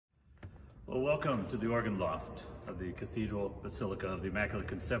Well, welcome to the organ loft of the Cathedral Basilica of the Immaculate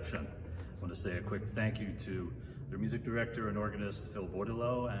Conception. I want to say a quick thank you to their music director and organist, Phil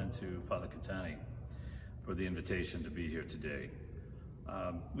Bordelot, and to Father Catani for the invitation to be here today.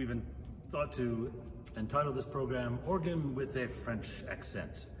 We've thought to entitle this program Organ with a French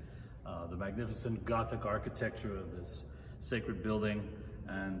Accent. The magnificent Gothic architecture of this sacred building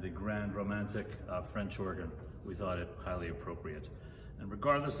and the grand romantic French organ, we thought it highly appropriate. And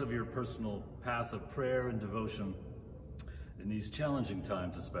regardless of your personal path of prayer and devotion, in these challenging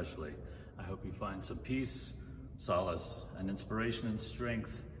times especially, I hope you find some peace, solace, and inspiration and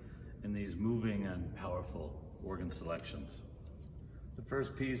strength in these moving and powerful organ selections. The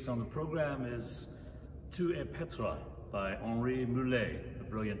first piece on the program is Tu et Petra by Henri Mulet, a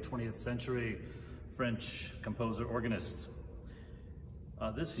brilliant 20th century French composer organist.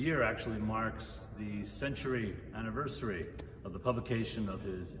 This year actually marks the century anniversary of the publication of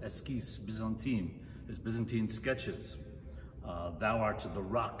his Esquisse Byzantine, his Byzantine sketches. Thou Art the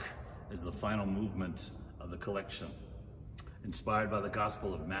Rock is the final movement of the collection. Inspired by the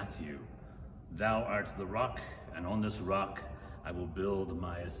Gospel of Matthew, Thou art the rock, and on this rock I will build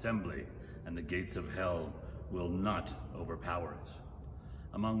my assembly, and the gates of hell will not overpower it.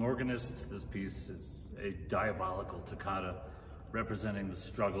 Among organists, this piece is a diabolical toccata representing the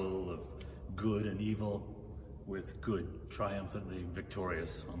struggle of good and evil, with good triumphantly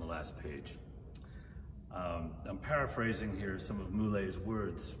victorious on the last page. I'm paraphrasing here some of Mulet's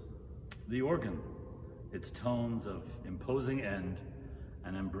words. The organ, its tones of imposing end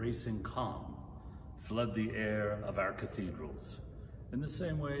and embracing calm, flood the air of our cathedrals in the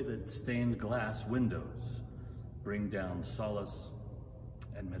same way that stained glass windows bring down solace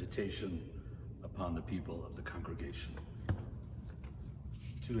and meditation upon the people of the congregation.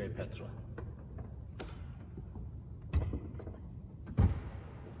 Tu et Petra.